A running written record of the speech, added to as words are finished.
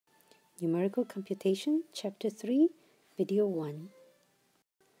Numerical Computation, Chapter 3, Video 1.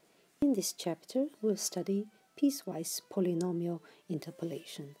 In this chapter, we'll study piecewise polynomial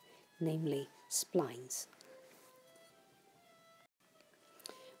interpolation, namely splines.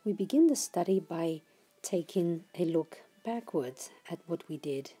 We begin the study by taking a look backwards at what we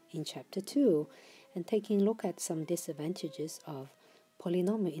did in Chapter 2 and taking a look at some disadvantages of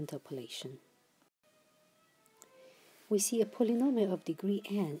polynomial interpolation. We see a polynomial of degree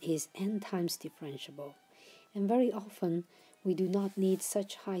n is n times differentiable, and very often we do not need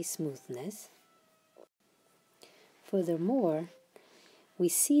such high smoothness. Furthermore, we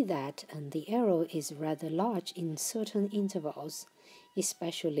see that the error is rather large in certain intervals,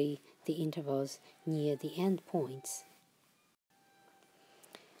 especially the intervals near the endpoints.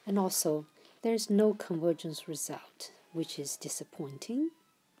 And also, there is no convergence result, which is disappointing.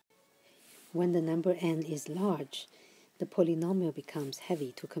 When the number n is large, the polynomial becomes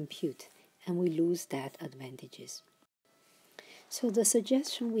heavy to compute, and we lose that advantages. So the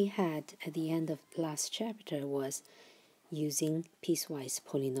suggestion we had at the end of the last chapter was using piecewise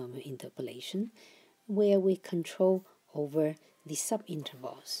polynomial interpolation, where we control over the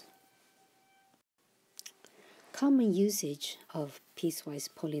subintervals. Common usage of piecewise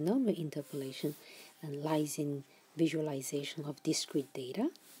polynomial interpolation lies in visualization of discrete data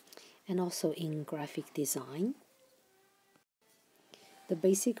and also in graphic design. The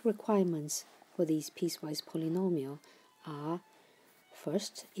basic requirements for these piecewise polynomial are: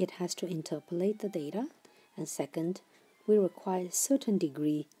 first, it has to interpolate the data, and second, we require a certain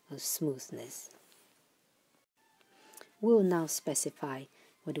degree of smoothness. We'll now specify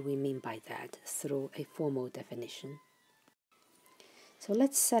what do we mean by that through a formal definition. So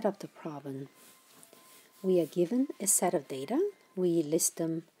let's set up the problem. We are given a set of data. We list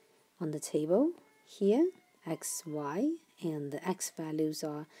them on the table here, x, y, and the x values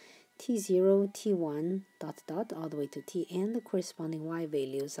are t0, t1, ... all the way to tn. The corresponding y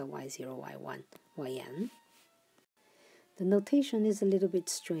values are y0, y1, yn. The notation is a little bit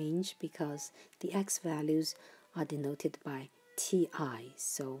strange because the x values are denoted by ti,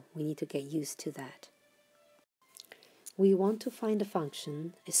 so we need to get used to that. We want to find a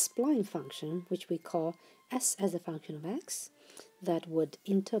function, a spline function, which we call s as a function of x, that would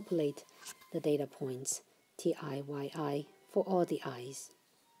interpolate the data points ti, yi for all the i's.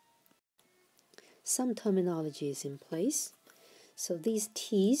 Some terminology is in place. So these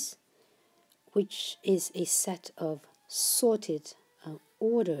t's, which is a set of sorted,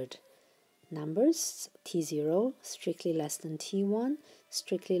 ordered numbers, t0 strictly less than t1,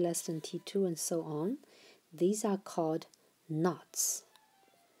 strictly less than t2, and so on, these are called knots.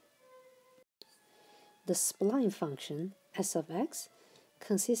 The spline function, s of x,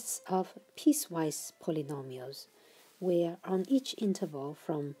 consists of piecewise polynomials, where on each interval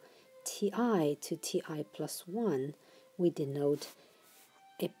from ti to ti plus 1, we denote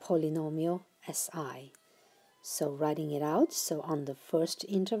a polynomial si. So writing it out, so on the first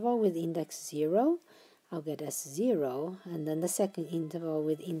interval with index 0, I'll get s0, and then the second interval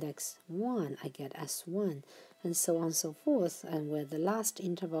with index 1, I get s1, and so on and so forth, and with the last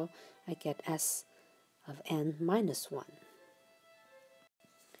interval, I get s of n minus 1.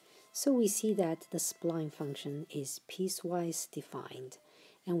 So we see that the spline function is piecewise defined,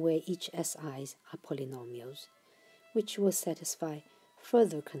 and where each si's are polynomials, which will satisfy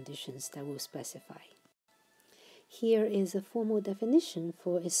further conditions that we'll specify. Here is a formal definition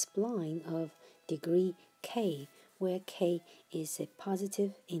for a spline of degree k, where k is a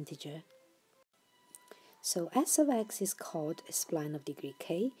positive integer. So s of x is called a spline of degree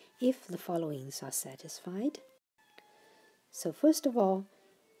k if the followings are satisfied. So first of all,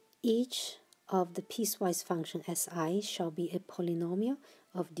 each of the piecewise function si shall be a polynomial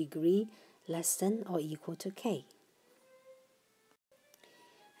of degree less than or equal to k.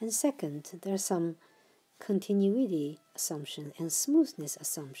 And second, there are some continuity assumptions and smoothness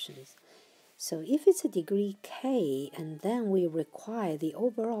assumptions. So if it's a degree k, and then we require the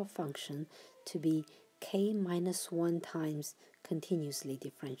overall function to be k minus 1 times continuously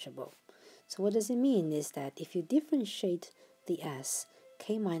differentiable. So what does it mean is that if you differentiate the s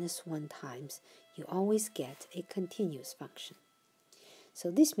k minus 1 times, you always get a continuous function.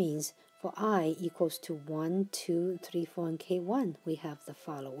 So this means for I equals to 1, 2, 3, 4, and k1, we have the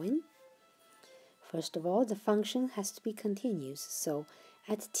following. First of all, the function has to be continuous. So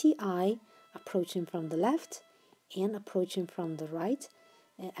at ti, approaching from the left and approaching from the right,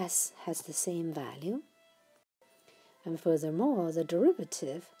 s has the same value. And furthermore, the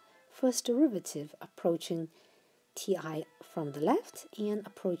derivative, first derivative approaching ti from the left and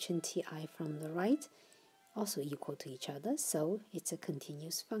approaching ti from the right, also equal to each other, so it's a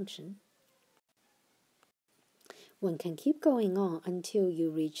continuous function. one can keep going on until you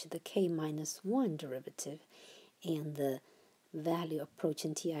reach the k minus 1 derivative, and the value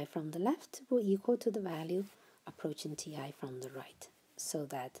approaching ti from the left will equal to the value approaching ti from the right, so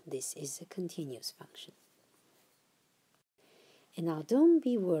that this is a continuous function. And now don't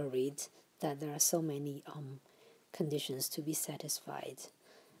be worried that there are so many conditions to be satisfied.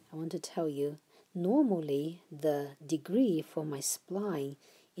 I want to tell you, normally the degree for my spline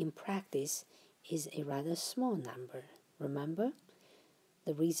in practice is a rather small number. Remember,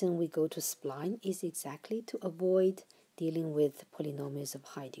 the reason we go to spline is exactly to avoid dealing with polynomials of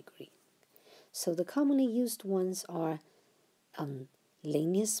high degree. So the commonly used ones are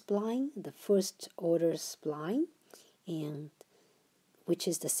linear spline, the first order spline, and which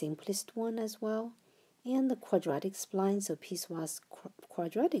is the simplest one as well, and the quadratic spline, so piecewise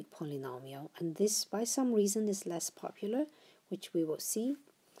quadratic polynomial, and this by some reason is less popular, which we will see.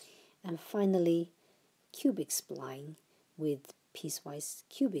 And finally, cubic spline with piecewise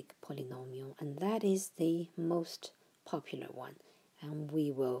cubic polynomial, and that is the most popular one, and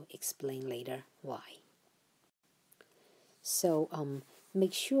we will explain later why. So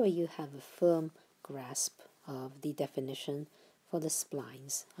make sure you have a firm grasp of the definition for the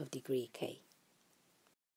splines of degree k.